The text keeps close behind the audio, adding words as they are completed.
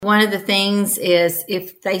One of the things is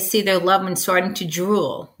if they see their loved one starting to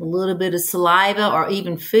drool, a little bit of saliva or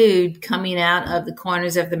even food coming out of the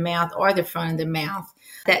corners of the mouth or the front of the mouth,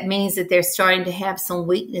 that means that they're starting to have some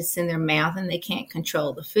weakness in their mouth and they can't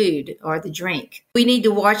control the food or the drink. We need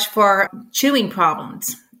to watch for chewing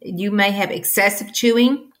problems. You may have excessive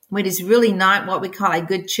chewing, which is really not what we call a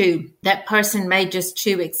good chew. That person may just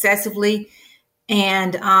chew excessively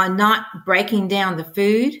and not breaking down the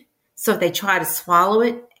food. So if they try to swallow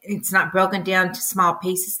it, it's not broken down to small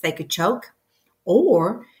pieces, they could choke.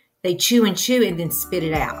 Or they chew and then spit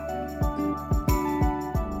it out.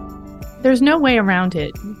 There's no way around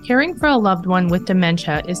it. Caring for a loved one with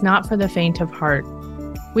dementia is not for the faint of heart.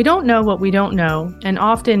 We don't know what we don't know, and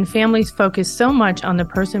often families focus so much on the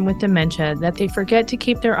person with dementia that they forget to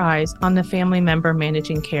keep their eyes on the family member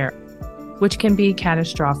managing care, which can be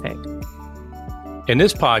catastrophic. In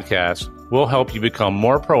this podcast, we'll help you become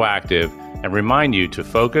more proactive and remind you to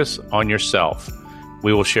focus on yourself.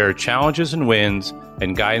 We will share challenges and wins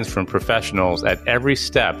and guidance from professionals at every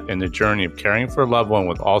step in the journey of caring for a loved one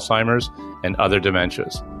with Alzheimer's and other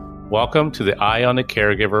dementias. Welcome to the Eye on the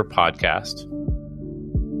Caregiver podcast.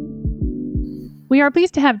 We are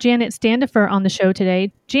pleased to have Janet Standifer on the show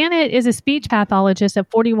today. Janet is a speech pathologist of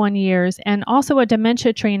 41 years and also a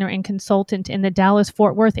dementia trainer and consultant in the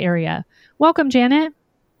Dallas-Fort Worth area. Welcome, Janet.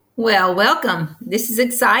 Well, welcome. This is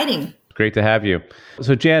exciting. Great to have you.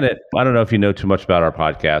 So Janet, I don't know if you know too much about our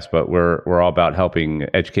podcast, but we're all about helping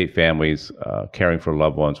educate families caring for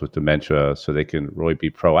loved ones with dementia so they can really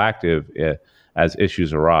be proactive as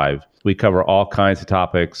issues arrive. We cover all kinds of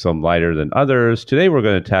topics, some lighter than others. Today, we're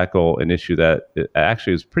going to tackle an issue that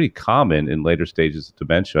actually is pretty common in later stages of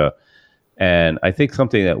dementia. And I think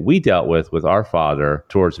something that we dealt with our father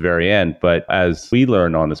towards the very end. But as we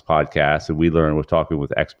learn on this podcast and we learn with talking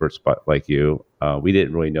with experts like you, we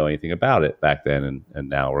didn't really know anything about it back then. And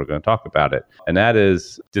now we're going to talk about it. And that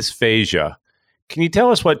is dysphagia. Can you tell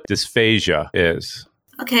us what dysphagia is?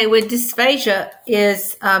 Okay, well, dysphagia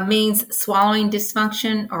means swallowing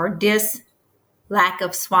dysfunction, or lack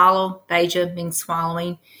of swallow. Phagia means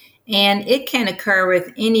swallowing. And it can occur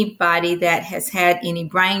with anybody that has had any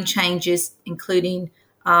brain changes, including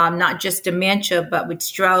not just dementia, but with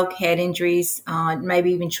stroke, head injuries,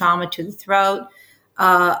 maybe even trauma to the throat,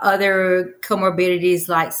 other comorbidities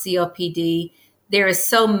like COPD. There are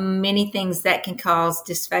so many things that can cause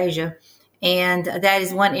dysphagia. And that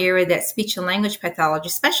is one area that speech and language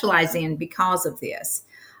pathologists specialize in because of this.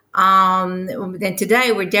 And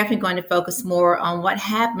today we're definitely going to focus more on what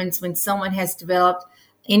happens when someone has developed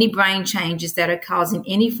any brain changes that are causing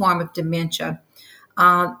any form of dementia,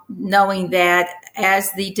 knowing that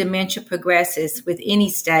as the dementia progresses with any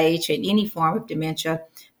stage and any form of dementia,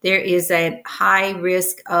 there is a high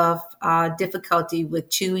risk of difficulty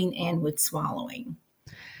with chewing and with swallowing.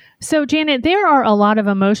 So, Janet, there are a lot of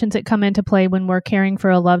emotions that come into play when we're caring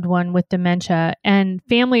for a loved one with dementia, and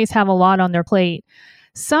families have a lot on their plate.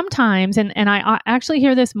 Sometimes, and I actually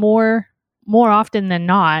hear this more often than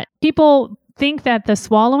not, people think that the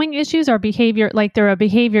swallowing issues are they're a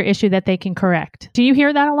behavior issue that they can correct. Do you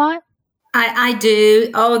hear that a lot? I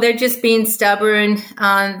do. Oh, they're just being stubborn.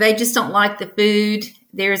 They just don't like the food.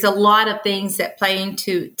 There's a lot of things that play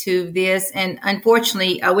into this. And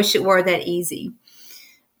unfortunately, I wish it were that easy.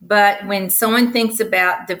 But when someone thinks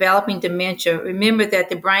about developing dementia, remember that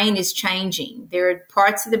the brain is changing. There are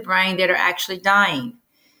parts of the brain that are actually dying.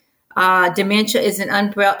 Dementia is an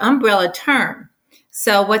umbrella term.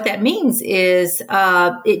 So what that means is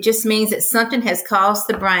it just means that something has caused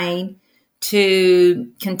the brain to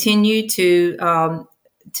continue to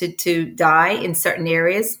die in certain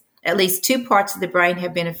areas. At least two parts of the brain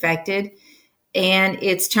have been affected, and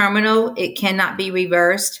it's terminal. It cannot be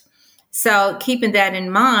reversed. So keeping that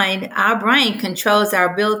in mind, our brain controls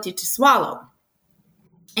our ability to swallow.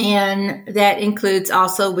 And that includes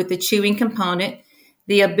also with the chewing component,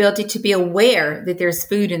 the ability to be aware that there's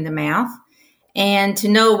food in the mouth and to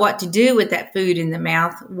know what to do with that food in the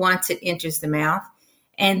mouth once it enters the mouth.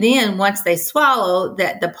 And then once they swallow,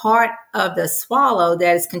 that the part of the swallow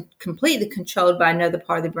that is completely controlled by another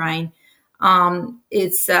part of the brain,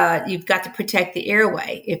 you've got to protect the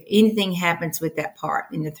airway if anything happens with that part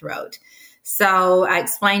in the throat. So I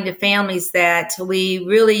explained to families that we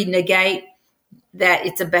really negate that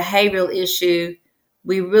it's a behavioral issue.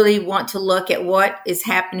 We really want to look at what is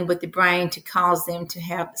happening with the brain to cause them to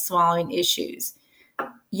have swallowing issues.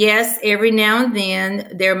 Yes, every now and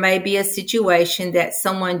then there may be a situation that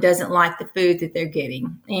someone doesn't like the food that they're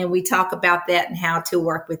getting. And we talk about that and how to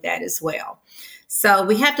work with that as well. So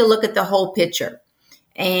we have to look at the whole picture.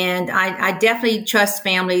 And I definitely trust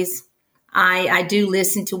families. I do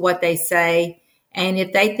listen to what they say. And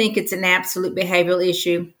if they think it's an absolute behavioral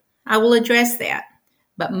issue, I will address that.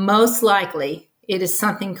 But most likely, it is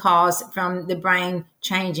something caused from the brain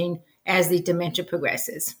changing as the dementia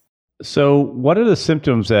progresses. So, what are the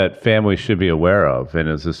symptoms that families should be aware of? And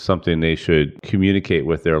is this something they should communicate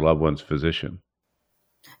with their loved one's physician?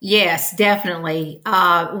 Yes, definitely.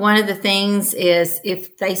 One of the things is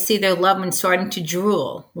if they see their loved one starting to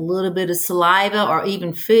drool, a little bit of saliva or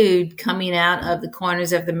even food coming out of the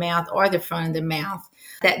corners of the mouth or the front of the mouth,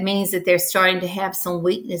 that means that they're starting to have some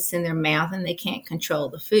weakness in their mouth and they can't control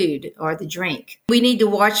the food or the drink. We need to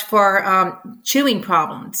watch for chewing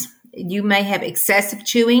problems. You may have excessive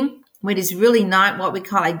chewing, which is really not what we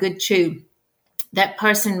call a good chew. That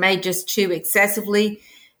person may just chew excessively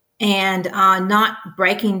and not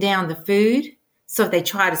breaking down the food. So if they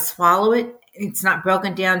try to swallow it, it's not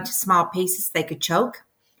broken down to small pieces, they could choke.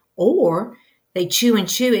 Or they chew and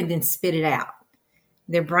then spit it out.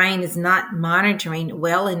 Their brain is not monitoring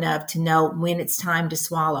well enough to know when it's time to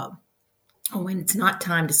swallow or when it's not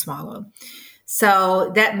time to swallow.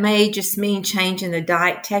 So that may just mean changing the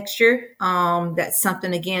diet texture. That's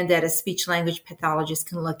something, again, that a speech language pathologist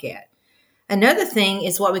can look at. Another thing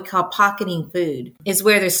is what we call pocketing food, is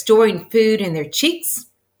where they're storing food in their cheeks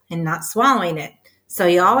and not swallowing it. So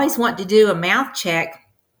you always want to do a mouth check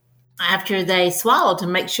after they swallow to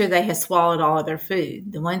make sure they have swallowed all of their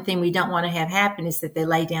food. The one thing we don't want to have happen is that they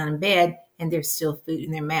lay down in bed and there's still food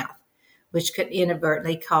in their mouth, which could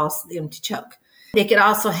inadvertently cause them to choke. It could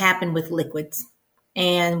also happen with liquids.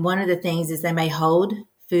 And one of the things is they may hold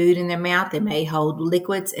food in their mouth, they may hold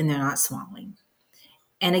liquids, and they're not swallowing.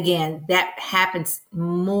 And again, that happens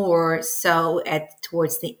more so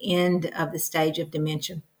towards the end of the stage of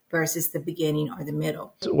dementia versus the beginning or the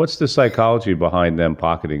middle. So what's the psychology behind them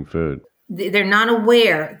pocketing food? They're not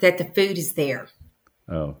aware that the food is there.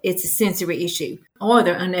 Oh. It's a sensory issue, or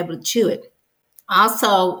they're unable to chew it.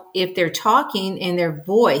 Also, if they're talking and their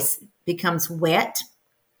voice becomes wet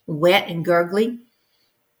and gurgly,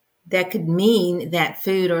 that could mean that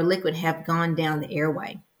food or liquid have gone down the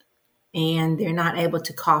airway. And they're not able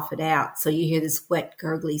to cough it out. So you hear this wet,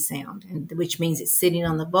 gurgly sound, which means it's sitting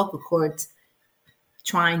on the vocal cords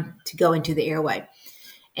trying to go into the airway.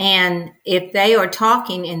 And if they are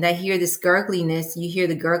talking and they hear this gurgliness, you hear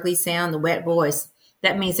the gurgly sound, the wet voice,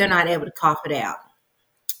 that means they're not able to cough it out.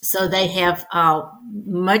 So they have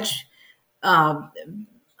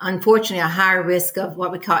unfortunately, a higher risk of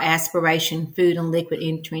what we call aspiration, food and liquid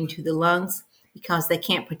entering into the lungs, because they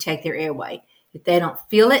can't protect their airway. If they don't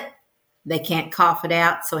feel it, they can't cough it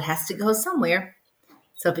out, so it has to go somewhere.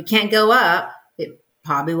 So if it can't go up, it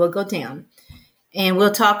probably will go down. And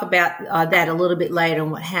we'll talk about that a little bit later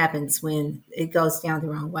and what happens when it goes down the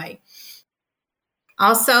wrong way.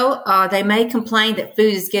 Also, they may complain that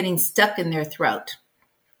food is getting stuck in their throat.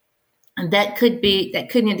 And that could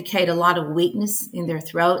indicate a lot of weakness in their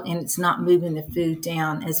throat, and it's not moving the food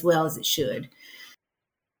down as well as it should.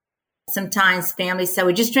 Sometimes families say,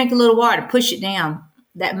 well, just drink a little water, push it down.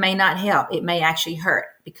 That may not help. It may actually hurt,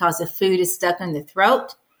 because if food is stuck in the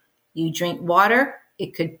throat, you drink water,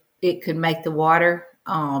 it could make the water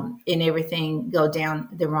and everything go down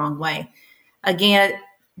the wrong way. Again,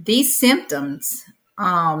 these symptoms,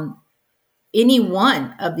 any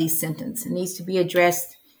one of these symptoms needs to be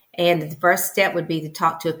addressed. And the first step would be to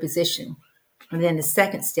talk to a physician. And then the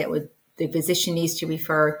second step the physician needs to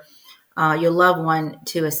refer your loved one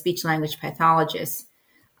to a speech language pathologist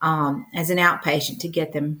as an outpatient to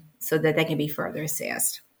get them so that they can be further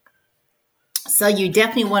assessed. So you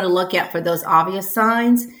definitely want to look out for those obvious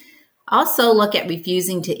signs. Also look at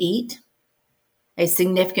refusing to eat, a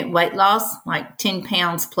significant weight loss, like 10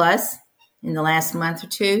 pounds plus in the last month or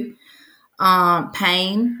two,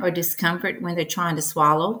 pain or discomfort when they're trying to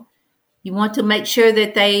swallow. You want to make sure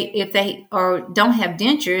that if they don't have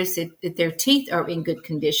dentures, that their teeth are in good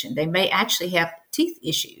condition. They may actually have teeth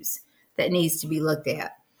issues that needs to be looked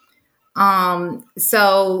at.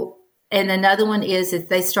 And another one is if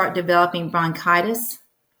they start developing bronchitis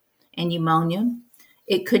and pneumonia,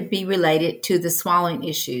 it could be related to the swallowing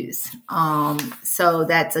issues. So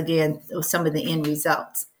that's, again, some of the end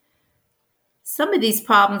results. Some of these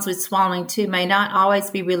problems with swallowing, too, may not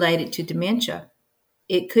always be related to dementia.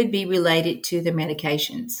 It could be related to the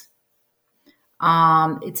medications.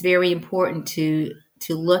 It's very important to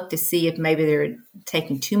look to see if maybe they're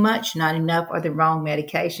taking too much, not enough, or the wrong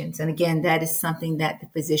medications. And again, that is something that the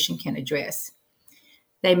physician can address.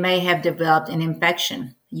 They may have developed an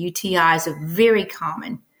infection. UTIs are very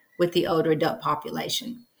common with the older adult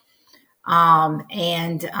population.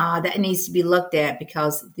 And that needs to be looked at,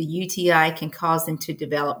 because the UTI can cause them to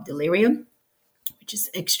develop delirium, which is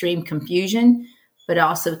extreme confusion, but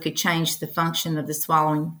also could change the function of the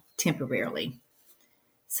swallowing temporarily.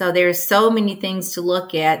 So there's so many things to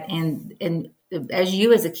look at, and as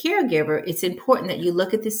you as a caregiver, it's important that you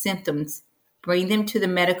look at the symptoms, bring them to the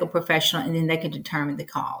medical professional, and then they can determine the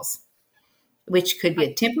cause, which could be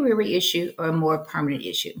a temporary issue or a more permanent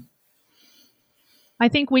issue. I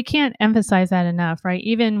think we can't emphasize that enough, right?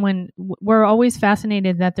 Even when we're always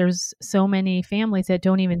fascinated that there's so many families that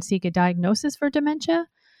don't even seek a diagnosis for dementia.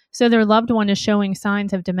 So their loved one is showing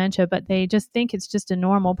signs of dementia, but they just think it's just a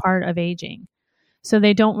normal part of aging. So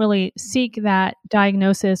they don't really seek that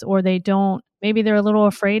diagnosis, or maybe they're a little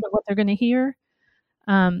afraid of what they're going to hear.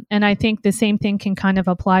 And I think the same thing can kind of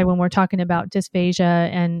apply when we're talking about dysphagia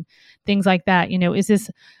and things like that.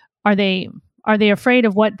 Are they afraid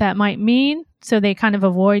of what that might mean? So they kind of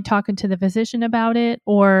avoid talking to the physician about it,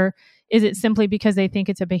 or is it simply because they think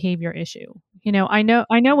it's a behavior issue? I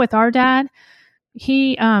know with our dad,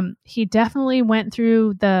 he definitely went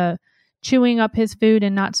through the chewing up his food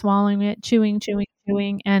and not swallowing it, chewing.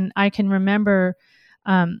 And I can remember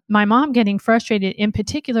my mom getting frustrated in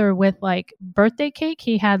particular with like birthday cake.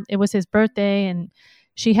 It was his birthday and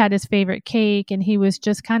she had his favorite cake and he was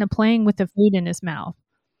just kind of playing with the food in his mouth.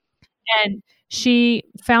 And she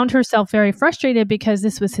found herself very frustrated because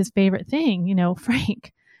this was his favorite thing.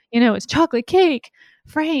 Frank, it's chocolate cake.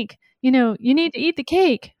 Frank, you need to eat the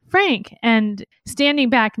cake, Frank. And standing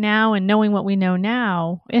back now and knowing what we know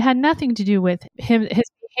now, it had nothing to do with his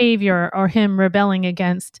behavior or him rebelling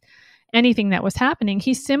against anything that was happening.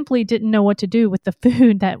 He simply didn't know what to do with the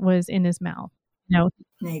food that was in his mouth.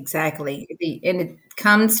 Exactly. And it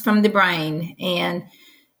comes from the brain. And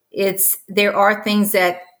there are things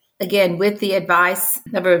that, again, with the advice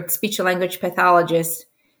of a speech and language pathologist,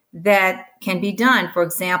 that can be done. For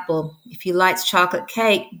example, if he likes chocolate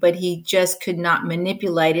cake, but he just could not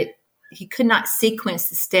manipulate it, he could not sequence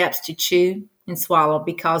the steps to chew and swallow,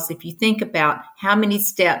 because if you think about how many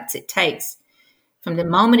steps it takes from the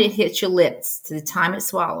moment it hits your lips to the time it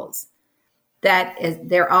swallows,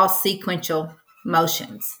 they're all sequential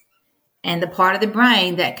motions. And the part of the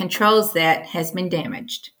brain that controls that has been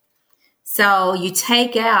damaged. So you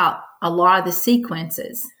take out a lot of the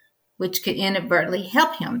sequences, which could inadvertently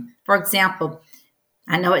help him. For example,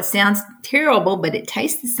 I know it sounds terrible, but it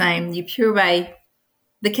tastes the same. You puree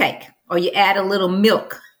the cake, or you add a little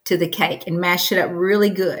milk to the cake and mash it up really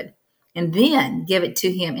good, and then give it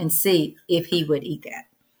to him and see if he would eat that.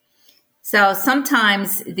 So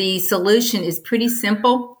sometimes the solution is pretty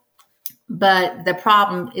simple, but the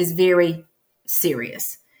problem is very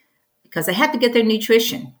serious because they have to get their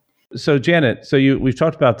nutrition. So Janet, we've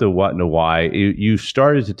talked about the what and the why. You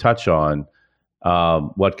started to touch on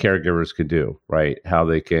what caregivers can do, right? How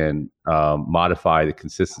they can modify the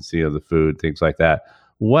consistency of the food, things like that.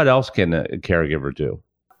 What else can a caregiver do?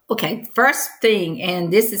 Okay, first thing,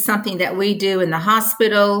 and this is something that we do in the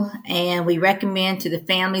hospital and we recommend to the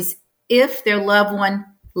families, if their loved one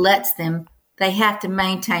lets them, they have to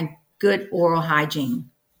maintain good oral hygiene.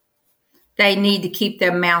 They need to keep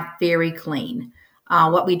their mouth very clean.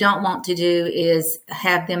 What we don't want to do is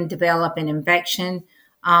have them develop an infection.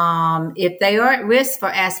 If they are at risk for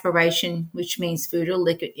aspiration, which means food or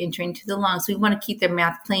liquid entering into the lungs, we want to keep their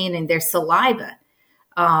mouth clean and their saliva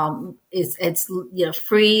is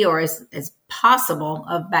free or as possible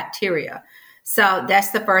of bacteria. So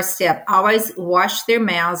that's the first step. Always wash their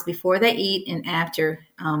mouths before they eat and after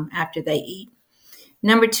they eat.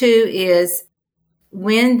 Number two is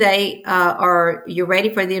when you're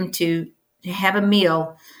ready for them to have a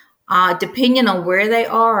meal, depending on where they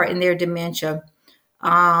are in their dementia,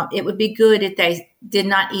 it would be good if they did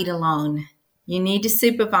not eat alone. You need to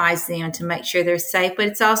supervise them to make sure they're safe, but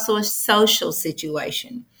it's also a social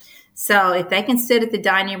situation. So if they can sit at the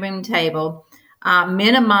dining room table,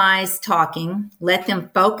 minimize talking, let them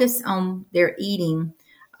focus on their eating,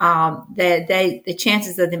 the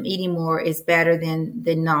chances of them eating more is better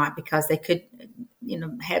than not, because they could,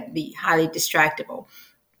 be highly distractible.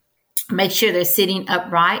 Make sure they're sitting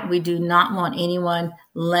upright. We do not want anyone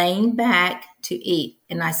laying back to eat.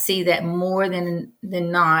 And I see that more than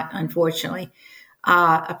not, unfortunately.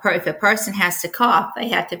 If a person has to cough, they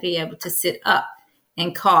have to be able to sit up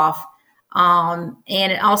and cough. And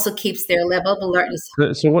it also keeps their level of alertness.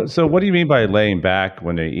 So what do you mean by laying back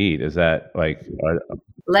when they eat? Is that like...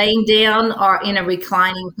 laying down or in a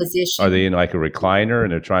reclining position? Are they in like a recliner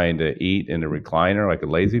and they're trying to eat in a recliner, like a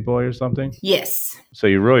lazy boy or something? Yes. So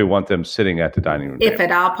you really want them sitting at the dining room table? If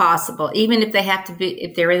at all possible. Even if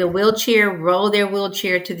if they're in a wheelchair, roll their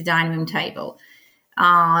wheelchair to the dining room table.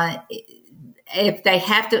 If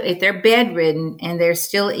they're bedridden and they're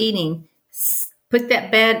still eating, put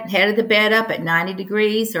that head of the bed up at 90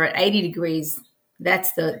 degrees or at 80 degrees.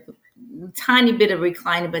 That's the tiny bit of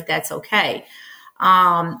recliner, but that's okay.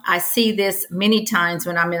 I see this many times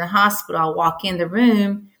when I'm in the hospital. I'll walk in the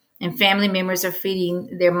room and family members are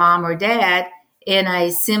feeding their mom or dad in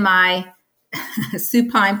a semi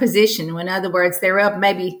supine position. In other words, they're up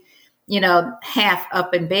maybe, half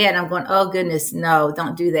up in bed. I'm going, oh goodness, no,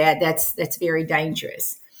 don't do that. That's very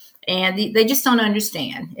dangerous. And they just don't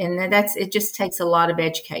understand. And it just takes a lot of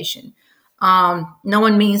education. No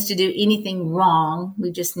one means to do anything wrong.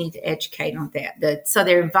 We just need to educate on that. So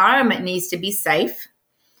their environment needs to be safe.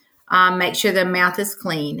 Make sure their mouth is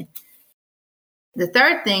clean. The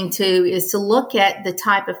third thing, too, is to look at the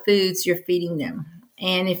type of foods you're feeding them.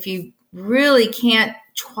 And if you really can't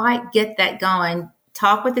quite get that going,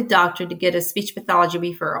 talk with the doctor to get a speech pathology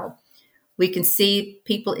referral. We can see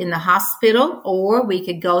people in the hospital, or we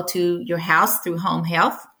could go to your house through home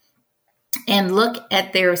health and look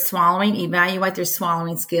at their swallowing, evaluate their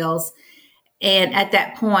swallowing skills, and at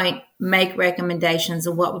that point, make recommendations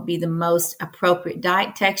of what would be the most appropriate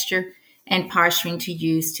diet texture and posturing to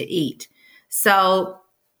use to eat. So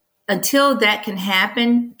until that can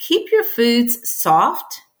happen, keep your foods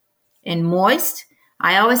soft and moist.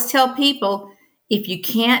 I always tell people, if you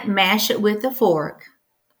can't mash it with a fork,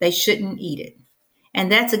 they shouldn't eat it.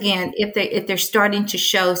 And that's, again, if they're starting to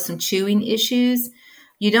show some chewing issues.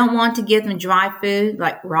 You don't want to give them dry food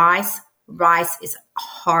like rice. Rice is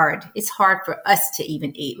hard. It's hard for us to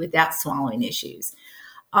even eat without swallowing issues.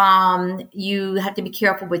 You have to be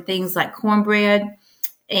careful with things like cornbread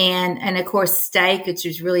and of course steak, which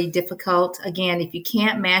is really difficult. Again, if you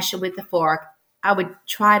can't mash it with a fork, I would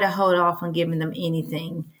try to hold off on giving them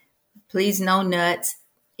anything. Please, no nuts.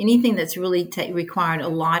 Anything that's really requiring a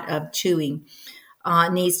lot of chewing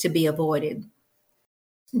needs to be avoided.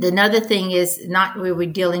 Another thing is not where we're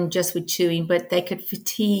dealing just with chewing, but they could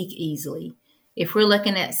fatigue easily. If we're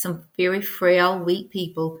looking at some very frail, weak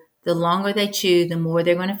people, the longer they chew, the more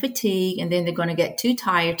they're going to fatigue, and then they're going to get too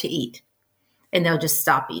tired to eat, and they'll just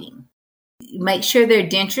stop eating. Make sure their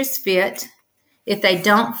dentures fit. If they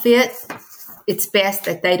don't fit, it's best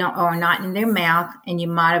that they are not in their mouth, and you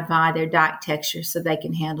modify their diet texture so they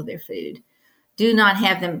can handle their food. Do not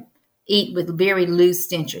have them eat with very loose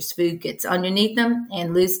dentures. Food gets underneath them,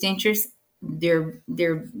 and loose dentures, they're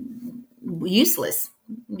useless.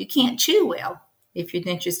 You can't chew well if your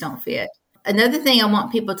dentures don't fit. Another thing I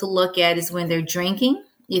want people to look at is when they're drinking.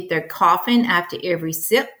 If they're coughing after every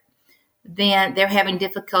sip, then they're having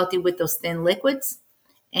difficulty with those thin liquids.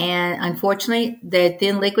 And unfortunately, the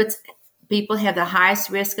thin liquids, people have the highest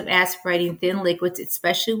risk of aspirating thin liquids,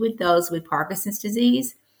 especially with those with Parkinson's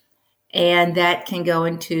disease. And that can go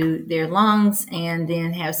into their lungs and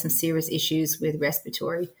then have some serious issues with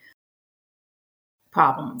respiratory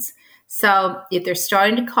problems. So if they're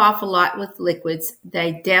starting to cough a lot with liquids,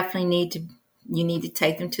 they definitely you need to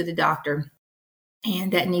take them to the doctor,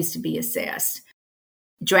 and that needs to be assessed.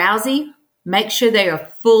 Drowsy, make sure they are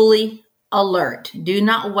fully alert. Do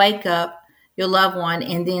not wake up your loved one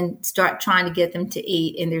and then start trying to get them to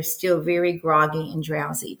eat and they're still very groggy and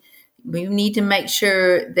drowsy. We need to make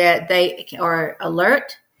sure that they are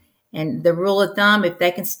alert. And the rule of thumb, if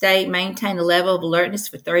they can maintain a level of alertness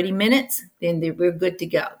for 30 minutes, then we're good to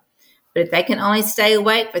go. But if they can only stay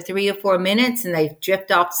awake for 3 or 4 minutes and they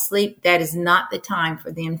drift off to sleep, that is not the time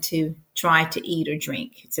for them to try to eat or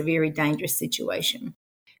drink. It's a very dangerous situation.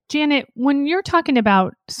 Janet, when you're talking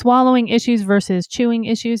about swallowing issues versus chewing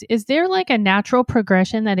issues, is there like a natural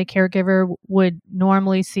progression that a caregiver would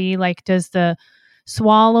normally see? Like, does the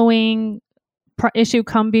swallowing issue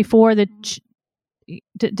come before the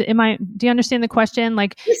do you understand the question?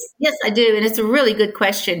 Like, yes, I do. And it's a really good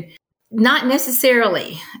question. Not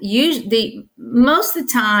necessarily. Usually, most of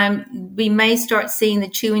the time, we may start seeing the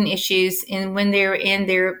chewing issues and when they're in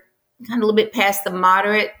their kind of a little bit past the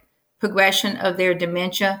moderate progression of their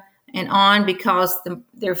dementia and on, because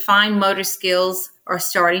their fine motor skills are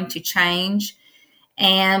starting to change,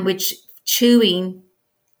 and which chewing,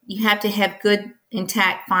 you have to have good,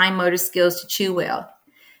 intact, fine motor skills to chew well.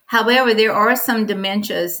 However, there are some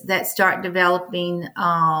dementias that start developing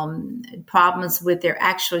problems with their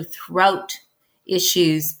actual throat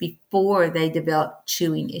issues before they develop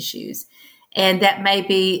chewing issues. And that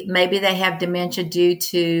maybe they have dementia due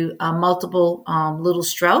to multiple little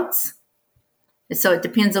strokes. So it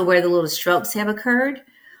depends on where the little strokes have occurred.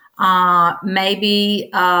 There's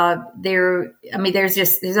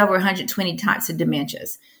over 120 types of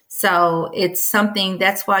dementias. So it's something,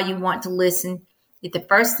 that's why you want to listen. If the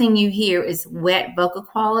first thing you hear is wet vocal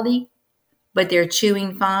quality, but they're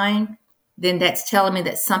chewing fine, then that's telling me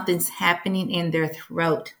that something's happening in their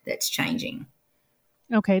throat that's changing.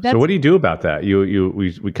 Okay, So that's what do you do about that?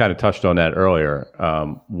 We kind of touched on that earlier.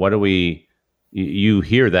 What do we? You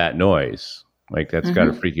hear that noise, like that's got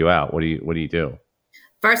to Mm-hmm. freak you out. What do you do?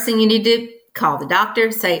 First thing you need to do, call the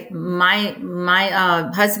doctor. Say my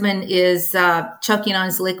husband is choking on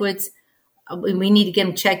his liquids. We need to get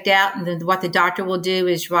him checked out. And then what the doctor will do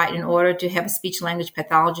is write an order to have a speech language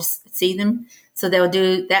pathologist see them. So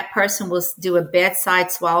that person will do a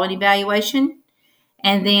bedside swallowing evaluation.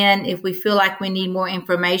 And then if we feel like we need more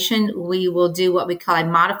information, we will do what we call a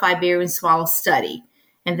modified beer and swallow study.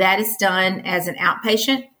 And that is done as an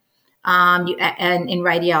outpatient and in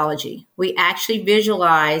radiology. We actually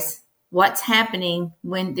visualize what's happening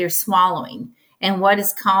when they're swallowing and what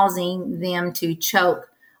is causing them to choke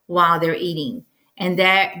while they're eating. And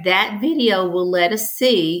that video will let us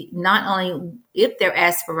see not only if they're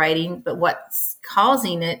aspirating, but what's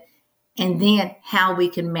causing it and then how we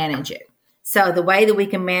can manage it. So the way that we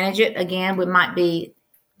can manage it, again, might be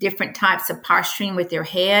different types of posturing with their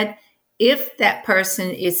head if that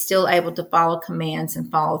person is still able to follow commands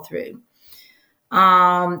and follow through.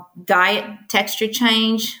 Diet texture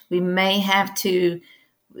change, we may have to,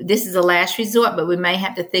 this is a last resort, but we may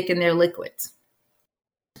have to thicken their liquids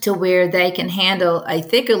to where they can handle a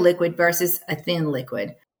thicker liquid versus a thin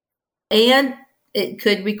liquid. And it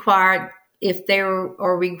could require, if they're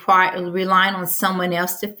relying on someone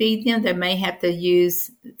else to feed them, they may have to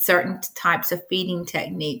use certain types of feeding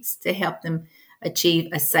techniques to help them achieve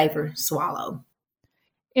a safer swallow.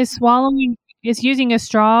 Is using a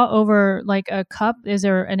straw over like a cup, is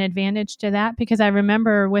there an advantage to that? Because I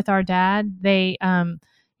remember with our dad, they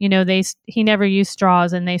he never used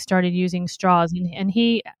straws and they started using straws, and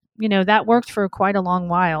he, that worked for quite a long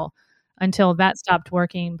while until that stopped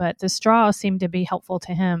working, but the straw seemed to be helpful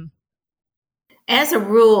to him. As a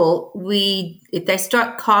rule, if they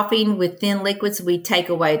start coughing with thin liquids, we take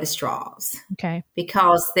away the straws. Okay.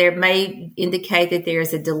 Because there may indicate that there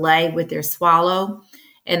is a delay with their swallow,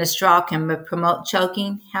 and a straw can promote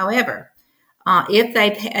choking. However, if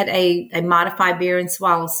they've had a modified beer and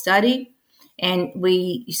swallow study, and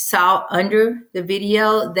we saw under the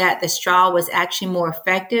video that the straw was actually more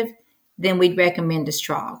effective, then we'd recommend a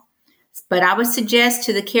straw. But I would suggest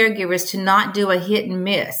to the caregivers to not do a hit and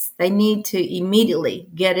miss. They need to immediately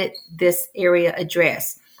get this area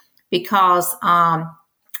addressed, because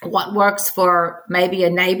what works for maybe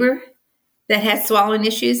a neighbor that has swallowing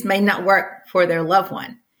issues may not work for their loved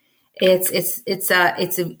one. It's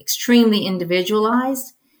extremely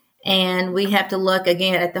individualized, and we have to look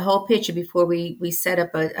again at the whole picture before we set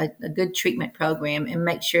up a good treatment program and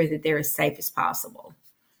make sure that they're as safe as possible.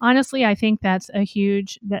 Honestly, I think that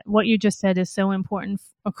what you just said is so important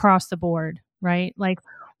across the board, right? Like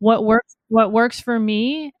what works for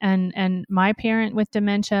me and my parent with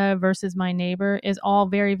dementia versus my neighbor is all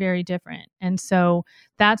very, very different. And so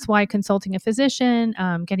that's why consulting a physician,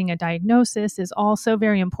 getting a diagnosis is also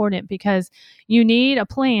very important, because you need a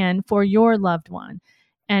plan for your loved one.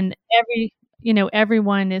 And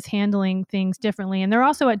everyone is handling things differently, and they're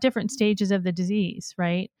also at different stages of the disease,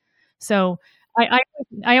 right? So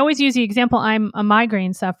I always use the example, I'm a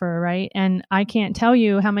migraine sufferer, right? And I can't tell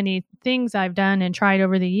you how many things I've done and tried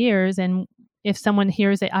over the years. And if someone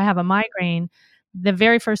hears that I have a migraine, the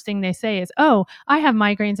very first thing they say is, "Oh, I have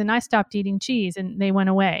migraines and I stopped eating cheese and they went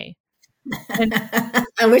away." And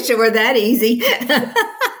I wish it were that easy.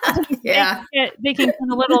 Yeah. They can get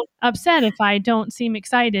a little upset if I don't seem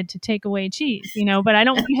excited to take away cheese, but I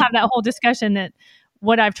don't want to have that whole discussion that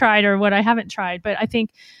what I've tried or what I haven't tried. But I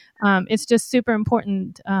think it's just super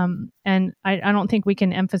important. And I don't think we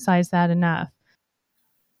can emphasize that enough.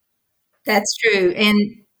 That's true.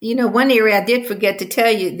 And, one area I did forget to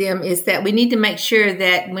tell you them is that we need to make sure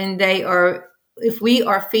that if we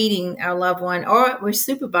are feeding our loved one or we're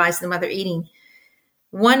supervising them while they're eating,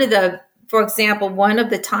 for example, one of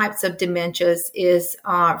the types of dementias is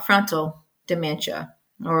frontal dementia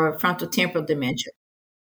or frontal temporal dementia.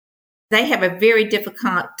 They have a very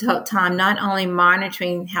difficult time not only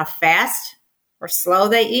monitoring how fast or slow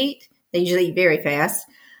they eat, they usually eat very fast,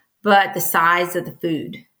 but the size of the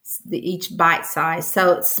food, each bite size.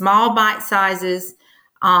 So small bite sizes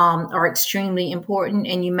are extremely important,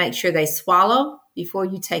 and you make sure they swallow before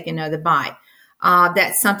you take another bite.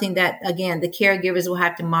 That's something that, again, the caregivers will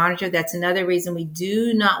have to monitor. That's another reason we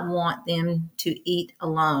do not want them to eat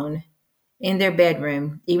alone in their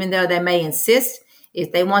bedroom, even though they may insist.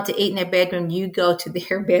 If they want to eat in their bedroom, you go to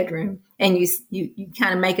their bedroom and you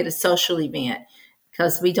kind of make it a social event,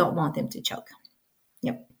 because we don't want them to choke.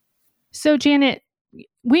 Yep. So Janet,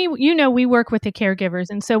 we work with the caregivers,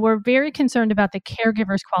 and so we're very concerned about the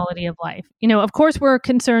caregiver's quality of life. Of course, we're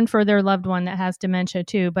concerned for their loved one that has dementia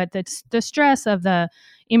too, but the stress of the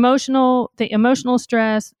emotional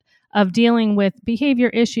stress of dealing with behavior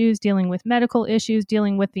issues, dealing with medical issues,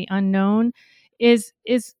 dealing with the unknown is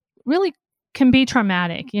really can be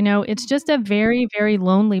traumatic. It's just a very, very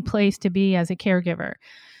lonely place to be as a caregiver.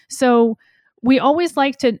 So we always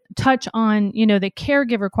like to touch on, the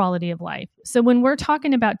caregiver quality of life. So when we're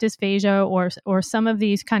talking about dysphagia or some of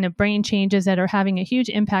these kind of brain changes that are having a huge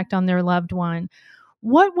impact on their loved one,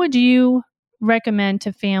 what would you recommend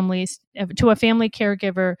to families, to a family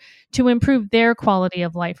caregiver, to improve their quality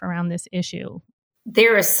of life around this issue?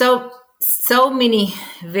 There are so many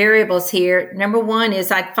variables here. Number one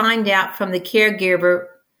is I find out from the caregiver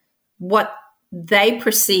what they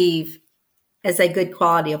perceive as a good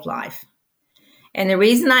quality of life. And the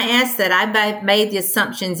reason I ask that, I made the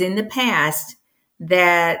assumptions in the past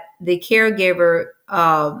that the caregiver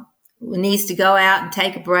needs to go out and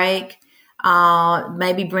take a break,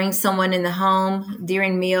 maybe bring someone in the home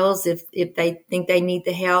during meals if they think they need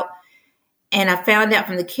the help. And I found out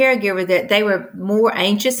from the caregiver that they were more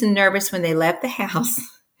anxious and nervous when they left the house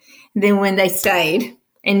than when they stayed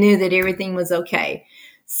and knew that everything was okay.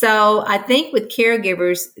 So I think with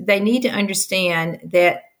caregivers, they need to understand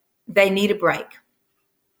that they need a break.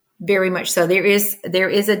 Very much so. There is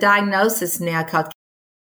a diagnosis now called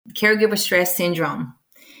caregiver stress syndrome.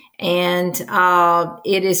 And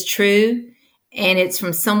it is true. And it's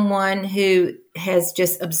from someone who has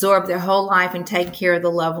just absorbed their whole life and taken care of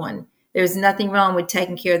the loved one. There's nothing wrong with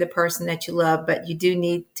taking care of the person that you love, but you do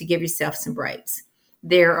need to give yourself some breaks.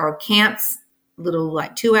 There are camps, little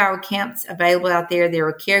like 2-hour camps available out there. There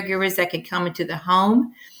are caregivers that can come into the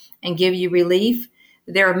home and give you relief.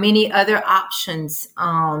 There are many other options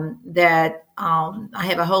that I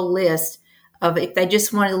have a whole list of if they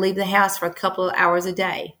just want to leave the house for a couple of hours a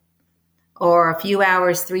day or a few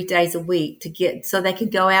hours 3 days a week so they can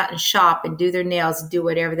go out and shop and do their nails and do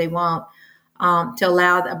whatever they want to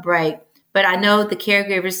allow a break. But I know the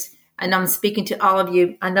caregivers, and I'm speaking to all of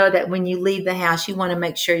you, I know that when you leave the house, you want to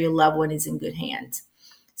make sure your loved one is in good hands.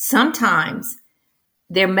 Sometimes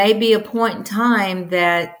there may be a point in time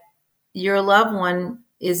that your loved one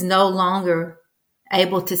is no longer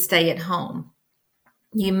able to stay at home.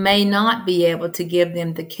 You may not be able to give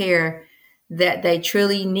them the care that they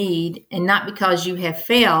truly need, and not because you have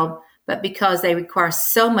failed, but because they require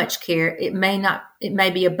so much care. It may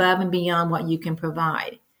be above and beyond what you can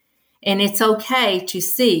provide. And it's okay to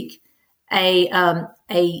seek a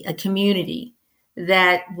community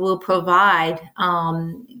that will provide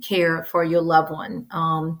care for your loved one.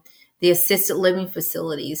 The assisted living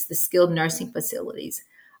facilities, the skilled nursing facilities.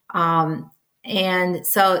 And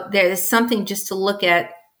so there's something just to look at.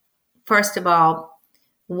 First of all,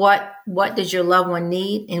 what does your loved one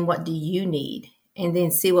need and what do you need? And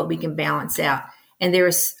then see what we can balance out. And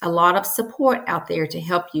there's a lot of support out there to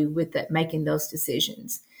help you with that, making those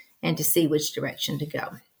decisions and to see which direction to go.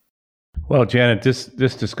 Well, Janet, this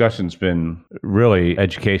discussion's been really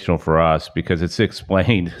educational for us because it's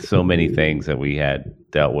explained so many things that we had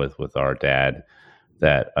dealt with our dad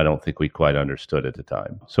that I don't think we quite understood at the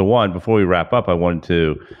time. So one, before we wrap up, I wanted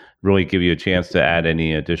to really give you a chance to add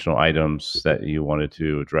any additional items that you wanted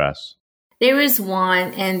to address. There is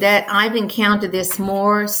one, and that I've encountered this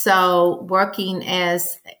more so working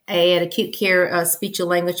as an acute care speech and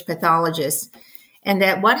language pathologist, and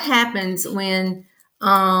that what happens when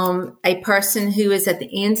a person who is at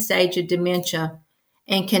the end stage of dementia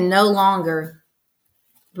and can no longer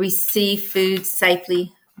receive food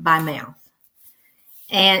safely by mouth.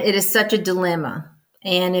 And it is such a dilemma.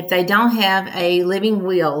 And if they don't have a living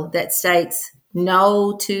will that states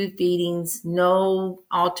no tube feedings, no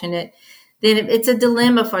alternate, then it's a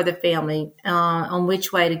dilemma for the family on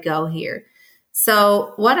which way to go here.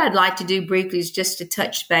 So what I'd like to do briefly is just to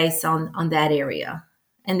touch base on that area.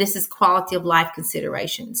 And this is quality of life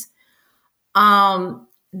considerations.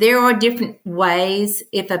 There are different ways.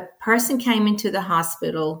 If a person came into the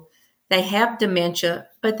hospital, they have dementia,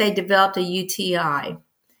 but they developed a UTI.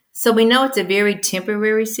 So we know it's a very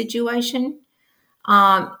temporary situation.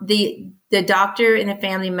 The doctor and the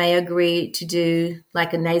family may agree to do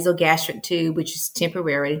like a nasal gastric tube, which is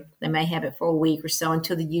temporary. They may have it for a week or so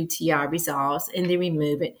until the UTI resolves, and they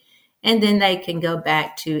remove it. And then they can go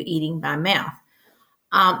back to eating by mouth.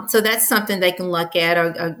 So that's something they can look at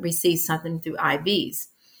or receive something through IVs.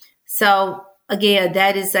 So again,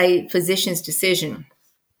 that is a physician's decision.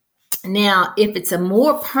 Now, if it's a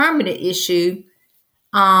more permanent issue,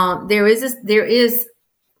 there is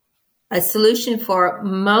a solution for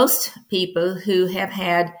most people who have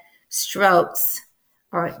had strokes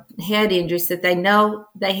or head injuries that they know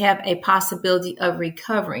they have a possibility of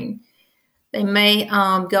recovering, they may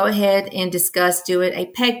go ahead and discuss doing a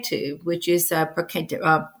PEG tube, which is a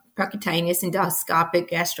percutaneous endoscopic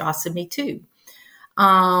gastrostomy tube.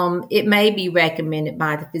 It may be recommended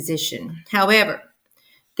by the physician. However,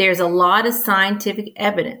 there's a lot of scientific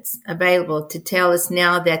evidence available to tell us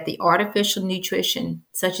now that the artificial nutrition,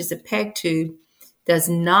 such as a PEG tube, does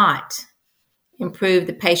not improve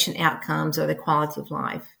the patient outcomes or the quality of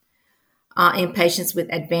life in patients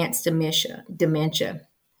with advanced dementia.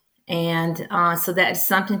 And so that's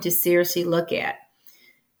something to seriously look at.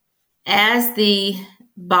 As the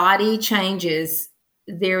body changes,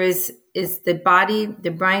 the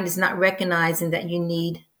brain is not recognizing that you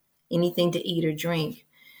need anything to eat or drink.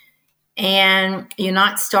 And you're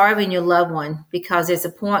not starving your loved one, because there's a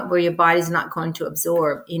point where your body's not going to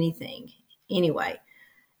absorb anything anyway.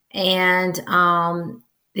 And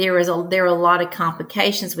there are a lot of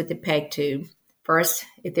complications with the PEG tube. First,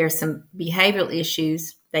 if there's some behavioral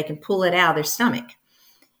issues, they can pull it out of their stomach.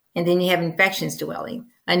 And then you have infections dwelling.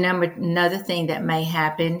 Another thing that may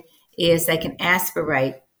happen is they can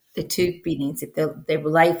aspirate the tube feedings. If they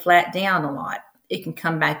lay flat down a lot, it can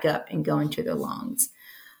come back up and go into their lungs.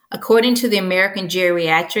 According to the American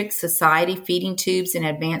Geriatric Society, feeding tubes in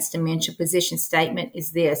advanced dementia position statement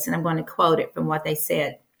is this, and I'm going to quote it from what they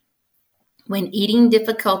said. When eating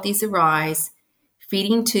difficulties arise,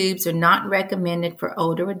 feeding tubes are not recommended for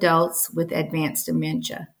older adults with advanced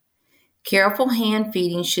dementia. Careful hand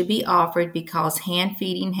feeding should be offered because hand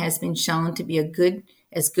feeding has been shown to be as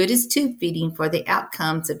good as tube feeding for the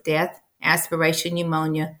outcomes of death, aspiration,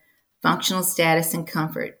 pneumonia, functional status, and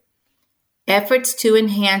comfort. Efforts to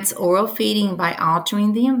enhance oral feeding by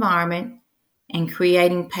altering the environment and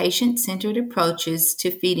creating patient-centered approaches to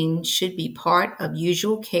feeding should be part of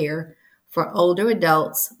usual care for older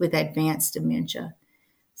adults with advanced dementia.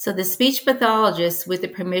 So the speech pathologist, with the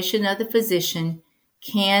permission of the physician,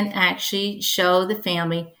 can actually show the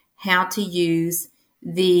family how to use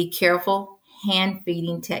the careful hand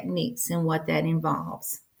feeding techniques and what that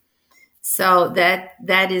involves. So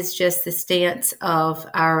that is just the stance of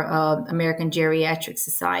our American Geriatric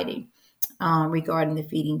Society regarding the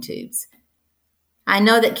feeding tubes. I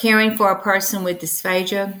know that caring for a person with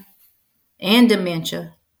dysphagia and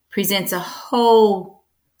dementia presents a whole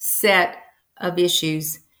set of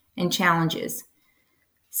issues and challenges.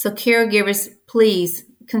 So caregivers, please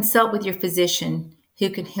consult with your physician who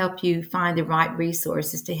can help you find the right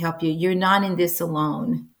resources to help you. You're not in this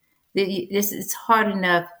alone. It's hard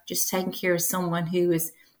enough just taking care of someone who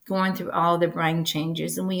is going through all the brain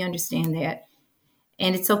changes, and we understand that.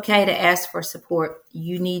 And it's okay to ask for support.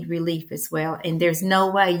 You need relief as well. And there's no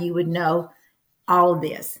way you would know all of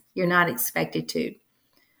this. You're not expected to.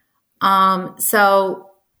 So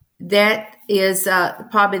that is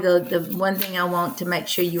probably the one thing I want to make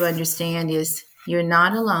sure you understand is you're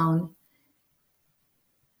not alone.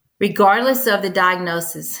 Regardless of the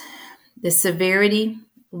diagnosis, the severity,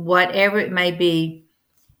 whatever it may be,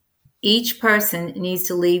 each person needs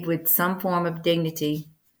to leave with some form of dignity,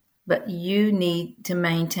 but you need to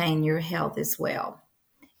maintain your health as well,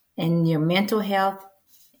 and your mental health,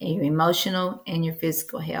 and your emotional and your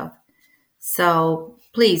physical health. So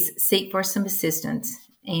please seek for some assistance.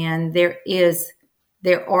 And there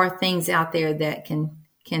are things out there that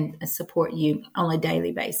can support you on a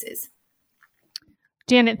daily basis.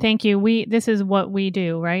 Janet, thank you. This is what we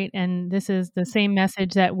do, right? And this is the same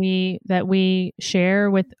message that we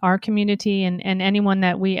share with our community and anyone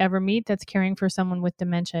that we ever meet that's caring for someone with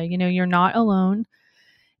dementia. You know, you're not alone,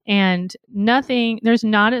 and there's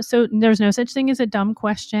no such thing as a dumb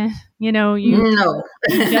question. You know,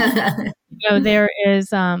 No. There is,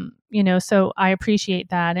 so I appreciate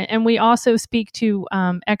that. And we also speak to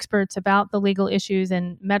experts about the legal issues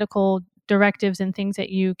and medical directives and things that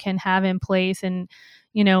you can have in place, and,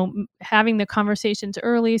 having the conversations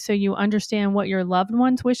early so you understand what your loved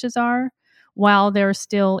one's wishes are while they're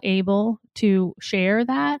still able to share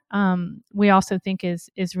that, we also think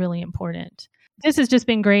is really important. This has just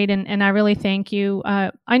been great, and I really thank you.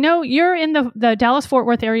 I know you're in the Dallas-Fort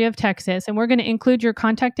Worth area of Texas, and we're going to include your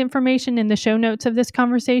contact information in the show notes of this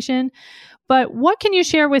conversation. But what can you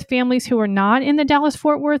share with families who are not in the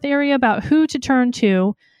Dallas-Fort Worth area about who to turn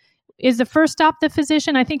to? Is the first stop the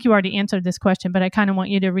physician? I think you already answered this question, but I kind of want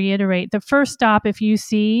you to reiterate. The first stop if you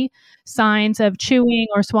see signs of chewing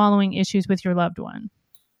or swallowing issues with your loved one.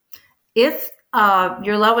 If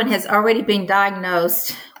your loved one has already been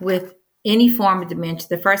diagnosed with any form of dementia,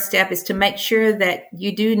 the first step is to make sure that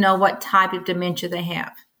you do know what type of dementia they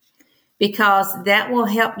have, because that will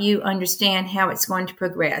help you understand how it's going to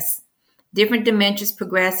progress. Different dementias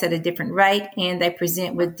progress at a different rate, and they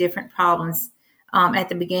present with different problems at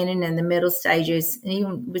the beginning and the middle stages, and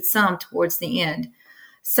even with some towards the end.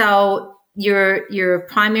 So your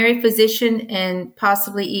primary physician, and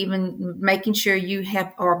possibly even making sure you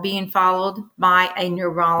are being followed by a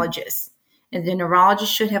neurologist. And the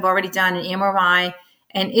neurologist should have already done an MRI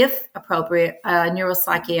and, if appropriate, a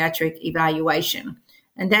neuropsychiatric evaluation.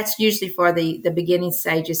 And that's usually for the beginning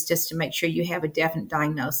stages, just to make sure you have a definite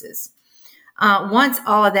diagnosis. Once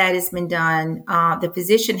all of that has been done, the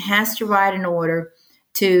physician has to write an order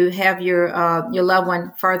to have your loved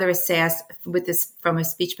one further assessed from a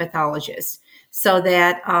speech pathologist, so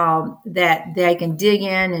that that they can dig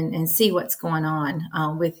in and see what's going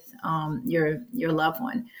on with your loved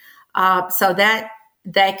one. So that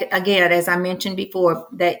again, as I mentioned before,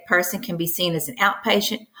 that person can be seen as an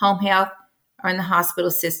outpatient, home health, or in the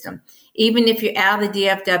hospital system. Even if you're out of the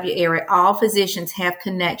DFW area, all physicians have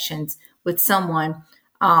connections with someone,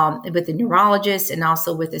 with a neurologist and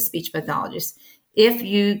also with a speech pathologist. If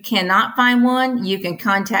you cannot find one, you can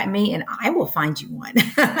contact me and I will find you one.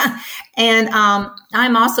 And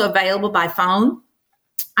I'm also available by phone.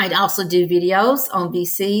 I'd also do videos on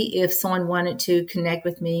VC if someone wanted to connect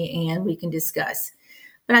with me and we can discuss.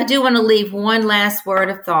 But I do want to leave one last word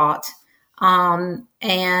of thought,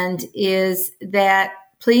 and is that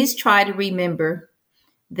please try to remember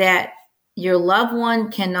that your loved one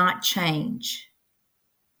cannot change.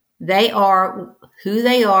 They are who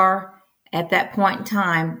they are at that point in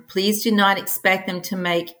time. Please do not expect them to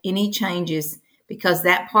make any changes, because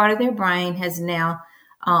that part of their brain has now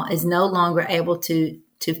is no longer able to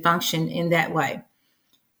function in that way.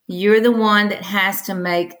 You're the one that has to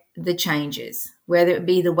make the changes, whether it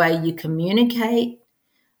be the way you communicate,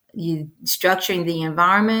 you structuring the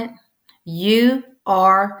environment. You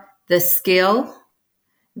are the skill.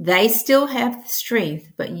 They still have the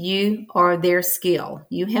strength, but you are their skill.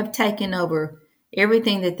 You have taken over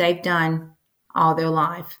everything that they've done all their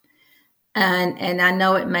life. And I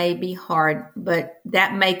know it may be hard, but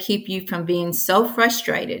that may keep you from being so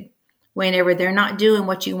frustrated whenever they're not doing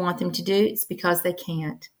what you want them to do. It's because they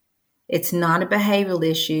can't. It's not a behavioral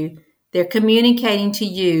issue. They're communicating to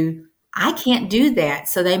you, I can't do that.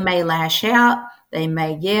 So they may lash out, they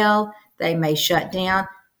may yell, they may shut down.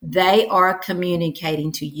 They are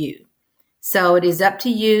communicating to you. So it is up to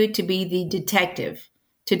you to be the detective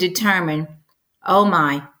to determine, oh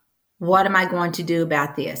my, what am I going to do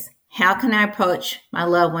about this? How can I approach my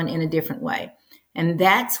loved one in a different way? And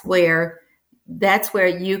that's where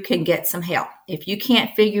you can get some help. If you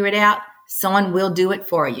can't figure it out, someone will do it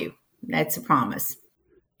for you. That's a promise.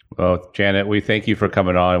 Well, Janet, we thank you for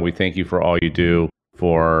coming on. We thank you for all you do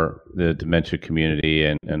for the dementia community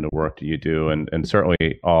and the work that you do, and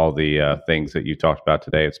certainly all the things that you talked about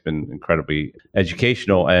today. It's been incredibly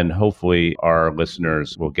educational, and hopefully our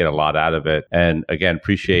listeners will get a lot out of it. And again,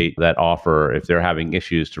 appreciate that offer if they're having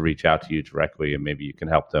issues to reach out to you directly, and maybe you can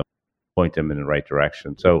help them, point them in the right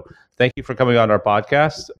direction. So thank you for coming on our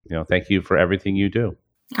podcast. Thank you for everything you do.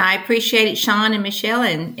 I appreciate it, Sean and Michelle,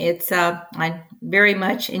 and it's I very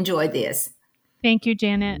much enjoyed this. Thank you,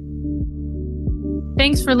 Janet.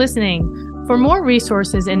 Thanks for listening. For more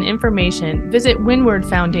resources and information, visit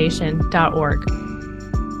windwardfoundation.org.